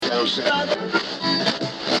Let's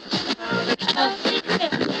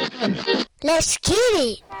get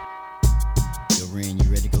it. Yo, Ren, you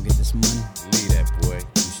ready to go get this money? Leave that, boy.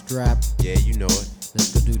 You strapped? Yeah, you know it.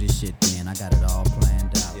 Let's go do this shit then. I got it all planned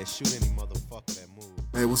out. Yeah, shoot any motherfucker that moves.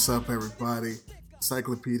 Hey, what's up, everybody?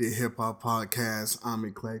 Encyclopedia Hip Hop Podcast. I'm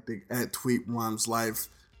Eclectic at Tweet Rhymes Life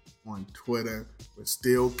on Twitter. We're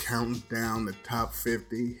still counting down the top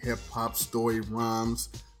 50 hip hop story rhymes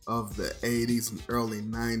of the 80s and early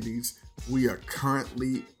 90s. We are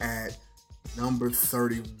currently at number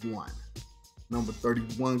 31. Number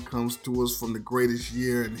 31 comes to us from the greatest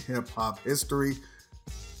year in hip hop history,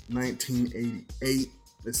 1988.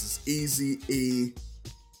 This is Eazy-E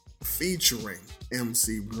featuring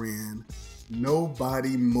MC Ren,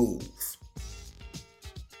 Nobody Move.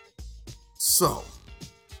 So,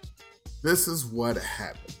 this is what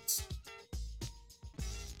happens.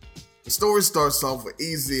 The story starts off with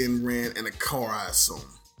Eazy and Ren in a car, I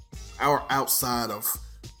assume, or outside of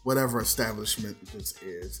whatever establishment this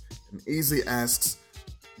is. And Eazy asks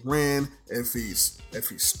Ren if he's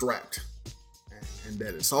strapped and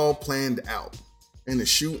that it's all planned out and to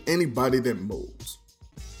shoot anybody that moves.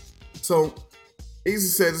 So Eazy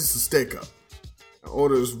says it's a stick up and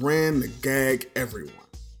orders Ren to gag everyone.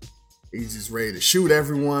 Eazy's ready to shoot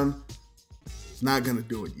everyone. He's not gonna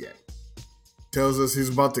do it yet. Tells us he's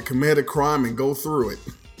about to commit a crime and go through it.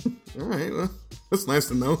 All right, well, that's nice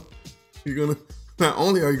to know. Not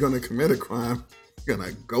only are you gonna commit a crime, you're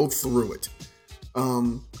gonna go through it.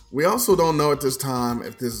 We also don't know at this time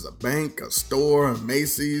if this is a bank, a store, a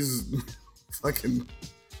Macy's, fucking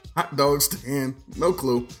hot dog stand. No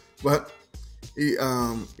clue. But he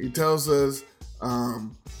tells us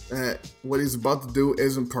that what he's about to do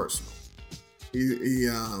isn't personal. He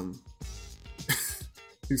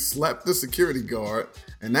he slapped the security guard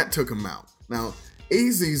and that took him out. Now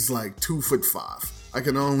Eazy's like 2'5". I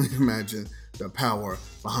can only imagine the power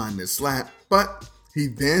behind this slap. But he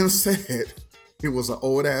then said he was an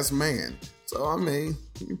old ass man. So I mean,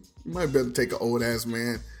 you might better take an old ass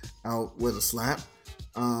man out with a slap.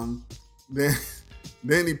 Then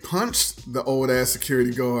he punched the old ass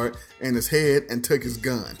security guard in his head and took his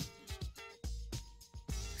gun.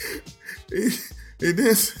 He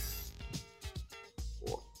then,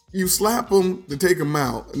 you slap him to take him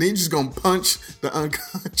out, and then you're just gonna punch the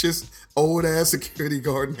unconscious old ass security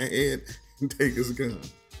guard in the head and take his gun.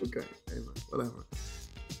 Okay, whatever.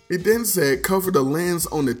 He then said cover the lens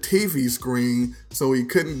on the TV screen so he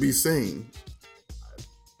couldn't be seen.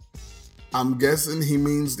 I'm guessing he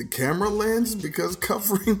means the camera lens because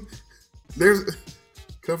covering the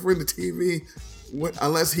TV,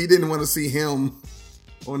 unless he didn't want to see him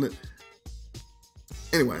on it.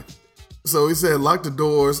 Anyway, so he said lock the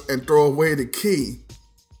doors and throw away the key.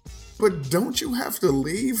 But don't you have to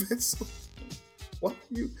leave? Why are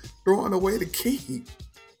you throwing away the key?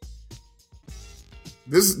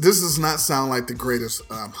 This does not sound like the greatest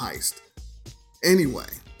heist. Anyway,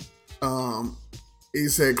 he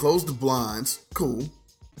said close the blinds. Cool.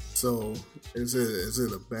 So is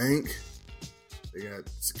it a bank? They got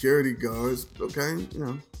security guards. Okay, you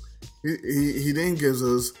know. He then gives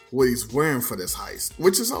us what he's wearing for this heist,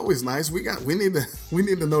 which is always nice. We need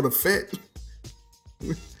to know the fit.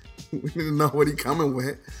 We need to know what he coming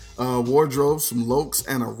with. Wardrobe, some lokes,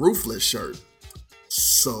 and a roofless shirt.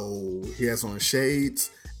 So he has on shades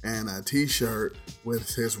and a t-shirt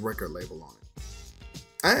with his record label on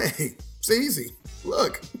it. Hey, it's easy.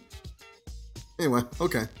 Look. Anyway,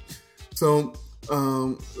 okay. So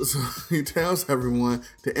he tells everyone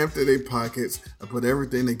to empty their pockets and put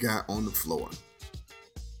everything they got on the floor.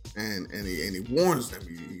 And he warns them,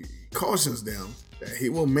 he cautions them that he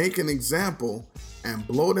will make an example and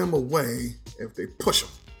blow them away if they push him.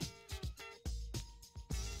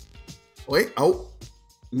 Wait,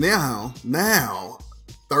 now,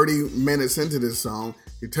 30 minutes into this song,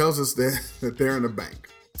 he tells us that they're in a bank.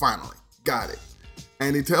 Finally, got it.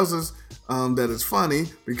 And he tells us that it's funny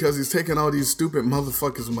because he's taking all these stupid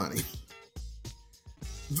motherfuckers' money.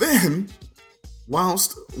 Then,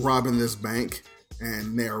 whilst robbing this bank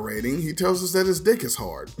and narrating, he tells us that his dick is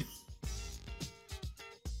hard.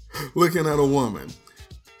 Looking at a woman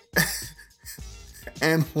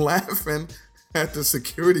and laughing at the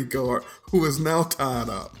security guard who is now tied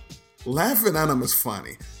up. Laughing at him is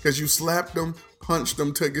funny because you slapped him, punched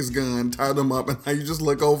him, took his gun, tied him up, and now you just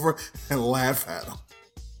look over and laugh at him.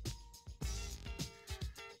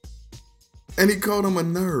 And he called him a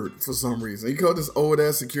nerd for some reason. He called this old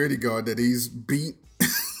ass security guard that he's beat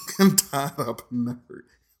and tied up a nerd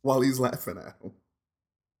while he's laughing at him.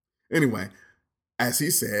 Anyway, as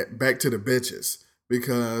he said, back to the bitches,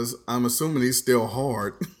 because I'm assuming he's still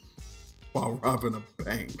hard. while robbing a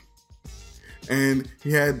bank. And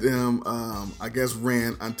he had them, I guess,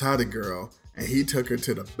 Ran untie the girl, and he took her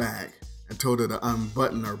to the back and told her to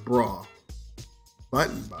unbutton her bra.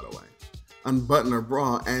 Button, by the way. Unbutton her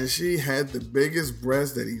bra, and she had the biggest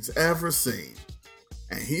breast that he's ever seen.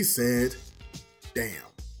 And he said, damn.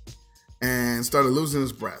 And started losing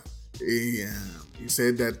his breath. He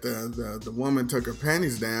said that the woman took her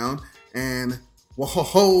panties down, and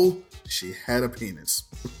whoa, she had a penis.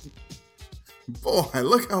 Boy,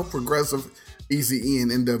 look how progressive Eazy-E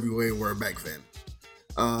and NWA were back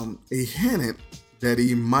then. He hinted that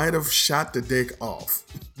he might have shot the dick off,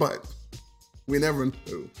 but we never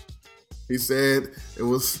knew. He said it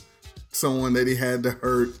was someone that he had to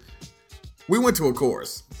hurt. We went to a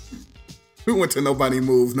chorus. We went to Nobody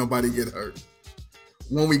Move, Nobody Get Hurt.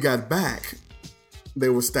 When we got back, they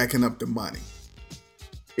were stacking up the money.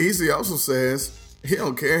 Eazy also says he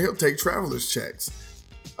don't care. He'll take traveler's checks.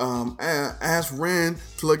 Asked Ren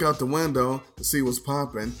to look out the window to see what's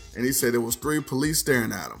popping, and he said there was 3 police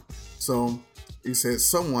staring at him. So he said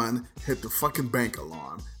someone hit the fucking bank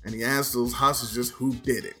alarm, and he asked those hostages who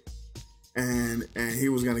did it. And he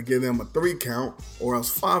was going to give them a 3 count, or else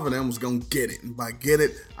 5 of them was going to get it. And by get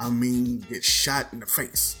it, I mean get shot in the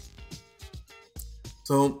face.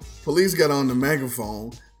 So police got on the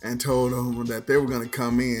megaphone and told them that they were going to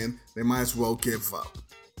come in. They might as well give up.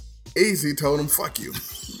 Eazy told them, fuck you.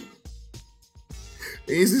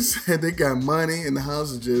 Eazy said they got money in the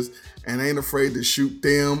hostages and ain't afraid to shoot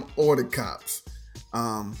them or the cops.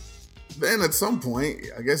 Then at some point,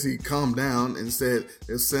 I guess he calmed down and said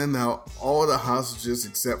they'll send out all the hostages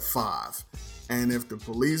except 5. And if the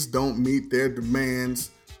police don't meet their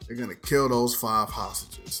demands, they're going to kill those 5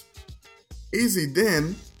 hostages. Eazy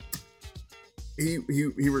then, he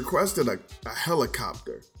requested a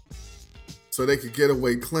helicopter so they could get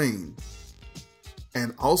away clean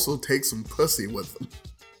and also take some pussy with them.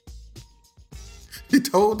 He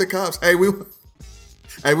told the cops, hey, we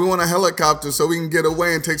want a helicopter so we can get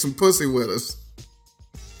away and take some pussy with us.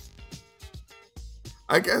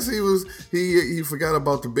 I guess he forgot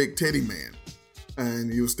about the big titty man,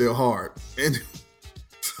 and he was still hard. And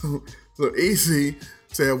so Eazy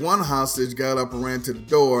said one hostage got up and ran to the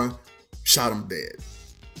door, shot him dead.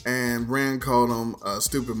 And Rand called him a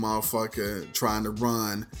stupid motherfucker trying to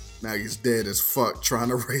run. Now he's dead as fuck trying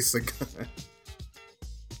to race a gun.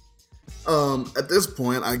 At this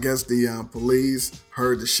point, I guess the police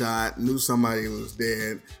heard the shot, knew somebody was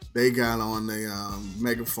dead. They got on the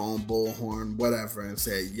megaphone, bullhorn, whatever, and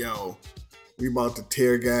said, yo, we about to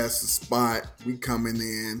tear gas the spot. We coming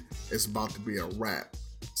in. It's about to be a wrap.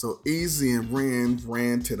 So Eazy and Ren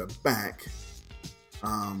ran to the back.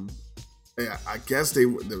 I guess there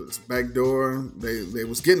was back door. They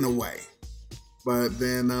was getting away. But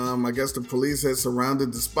then I guess the police had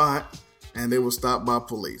surrounded the spot and they were stopped by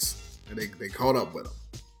police. And they caught up with them.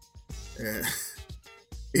 And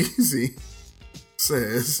Eazy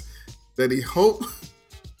says that he hoped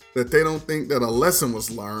that they don't think that a lesson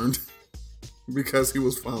was learned because he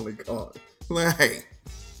was finally caught. Like, hey,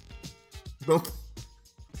 don't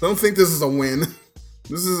think this is a win.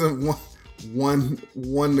 This isn't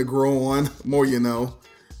one to grow on. More you know.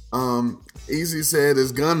 Eazy said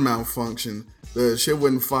his gun malfunctioned. The shit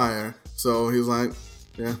wouldn't fire. So he was like,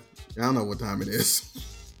 yeah, I don't know what time it is.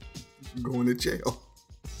 Going to jail.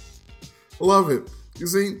 Love it. You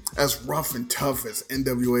see, as rough and tough as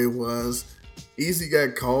NWA was, Eazy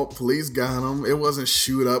got caught. Police got him. It wasn't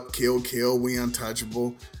shoot up, kill, we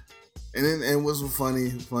untouchable. And it was a funny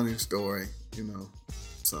story, you know.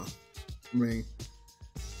 So, I mean,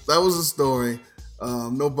 that was a story.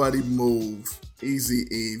 Nobody Move,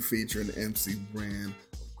 Eazy-E featuring MC Ren.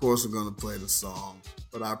 Of course, we're going to play the song,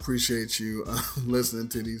 but I appreciate you listening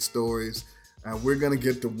to these stories. We're going to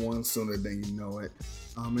get to one sooner than you know it.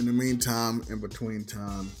 In the meantime, in between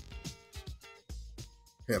time,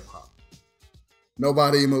 hip hop.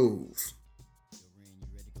 Nobody Move. Ren, you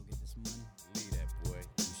ready to go get this money? Leave that boy.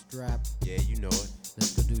 You strapped? Yeah, you know it.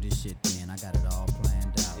 Let's go do this shit then. I got it all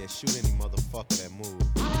planned out. Yeah, shoot any motherfucker that move.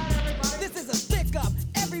 This is a stick up.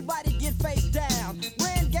 Everybody get face down.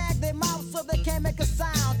 Ren gag their mouth so they can't make a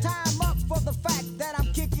sound. Time up for the fact that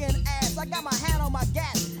I'm kicking ass. I got my hand on my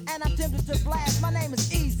gas and I'm tempted to blast. My name is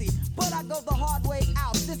Eazy, but I go the hard way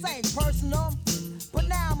out. This ain't personal, but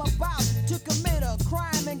now I'm about to commit a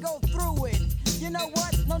crime and go through it. You know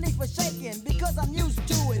what? No need for shaking because I'm used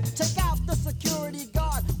to it. Take out the security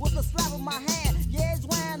guard with a slap of my hand. Yeah, he's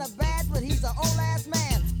wearing a badge, but he's an old ass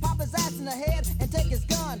man. Pop his ass in the head and take his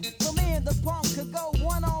gun. So me and the punk could go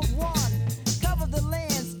one-on-one. Cover the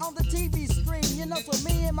lens on the TV screen. You know, so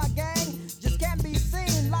me and my gang just can't be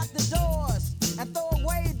seen. Lock the doors and throw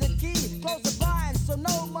away the key.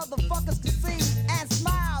 motherfuckers can see and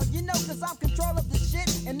smile. You know, cause I'm control of the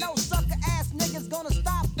shit, and no sucker ass niggas gonna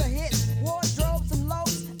stop the hit. Wardrobe, some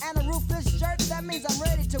loafs, and a roofless shirt. That means I'm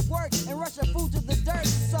ready to work and rush a food to the dirt.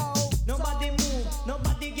 So nobody move,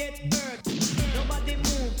 nobody get hurt. Nobody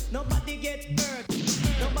move, nobody get hurt.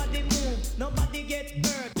 Nobody move, nobody get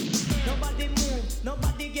hurt. Nobody move,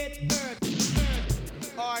 nobody get hurt.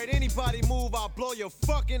 Alright, anybody move, I'll blow your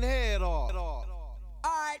fucking head off.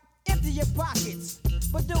 alright, empty your pockets,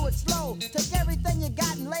 but do it slow. Take everything you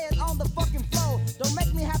got and lay it on the fucking floor. Don't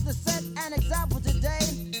make me have to set an example today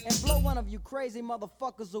and blow one of you crazy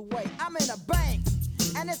motherfuckers away. I'm in a bank,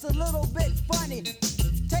 and it's a little bit funny,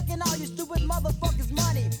 taking all you stupid motherfuckers'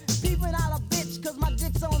 money. Peeping out a bitch cause my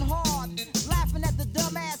dick's on hard. Laughing at the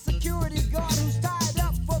dumbass security guard who's tied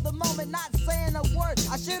up for the moment, not saying a word.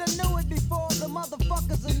 I shoulda knew it before, the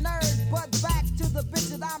motherfucker's a nerd. But back to the bitch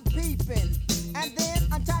that I'm peeping. And then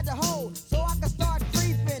untied the hole so I could start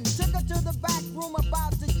creeping. Took her to the back room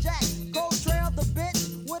about to jack. Cold trailed the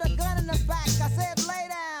bitch with a gun in the back. I said lay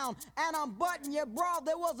down and I'm butting your bra.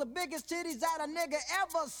 There was the biggest titties that a nigga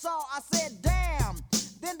ever saw. I said damn.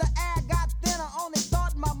 Then the air got thinner. Only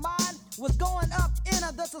thought in my mind was going up in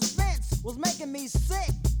her. The suspense was making me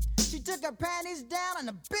sick. She took her panties down and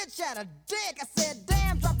the bitch had a dick. I said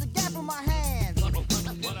damn, dropped the gap in my hand.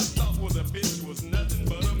 What I thought was a bitch was nothing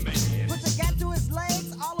but a man. Put the gap to his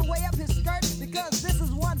legs, all the way up his skirt, because this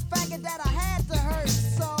is one faggot that I had to hurt.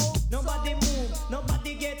 So nobody move,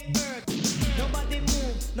 nobody get hurt. Nobody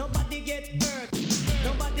move, nobody get hurt.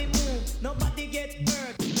 Nobody move, nobody get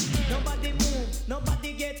hurt. Nobody move,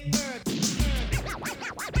 nobody get hurt.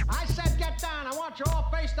 I said get down. I want you all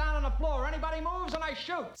face down on the floor. Anybody moves and I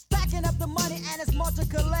shoot. stacking up the money and it's more to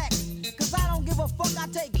collect. Cause I don't give a fuck, I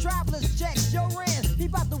take traveler's checks. Yo, Ren,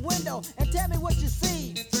 peep out the window and tell me what you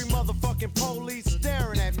see. 3 motherfucking police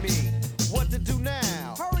staring at me. What to do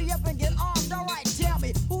now? Hurry up and get armed, alright, tell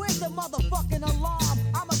me, who is the motherfucking alarm?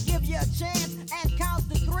 I'ma give you a chance and count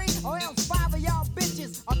to 3, or else 5 of y'all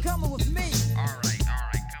bitches are coming with me. Alright,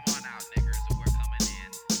 come on out, niggers. We're coming in.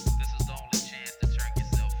 This is the only chance to turn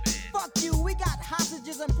yourself in. Fuck you, we got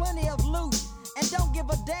hostages and plenty of loot. And don't give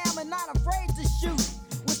a damn and not afraid to shoot.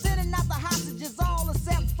 We're sending out the hostages, all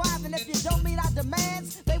except 5. And if you don't meet our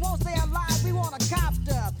demands, they won't stay alive. We want a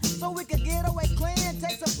copter, so we can get away clean and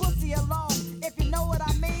take some pussy along. If you know what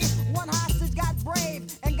I mean. One hostage got brave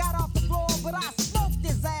and got off the floor, but I smoked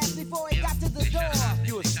his ass before he got to the door.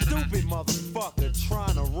 You a stupid motherfucker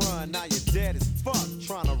trying to run. Now you're dead as fuck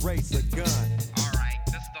trying to race a gun. Alright,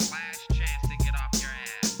 this is the last chance to get off your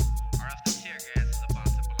ass, or else the tear gas is about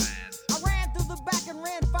to blast. I ran through the back and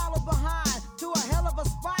Ren followed behind to a hell of a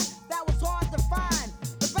spot that was hard to find.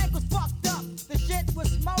 The bank was fucked up, the shit was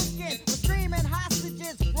smoking. We're screaming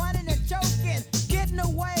hostages, running and choking, getting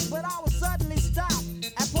away, but I was suddenly stopped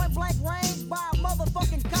at point blank range by a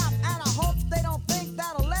motherfucking cop. And I hope they don't think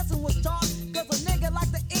that a lesson was taught, cause a nigga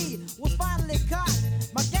like the E was finally caught.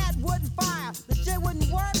 My gat wouldn't fire, the shit wouldn't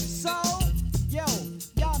work, so yo,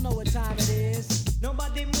 y'all know what time it is.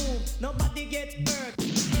 Nobody move, nobody get hurt.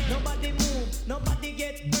 Nobody move, nobody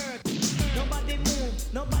get hurt. Nobody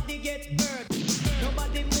move, nobody get hurt.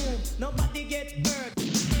 Nobody move, nobody get hurt.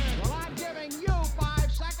 Well, I'm giving you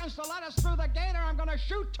 5 seconds to let us through the gate, or I'm gonna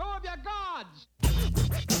shoot 2 of your guards.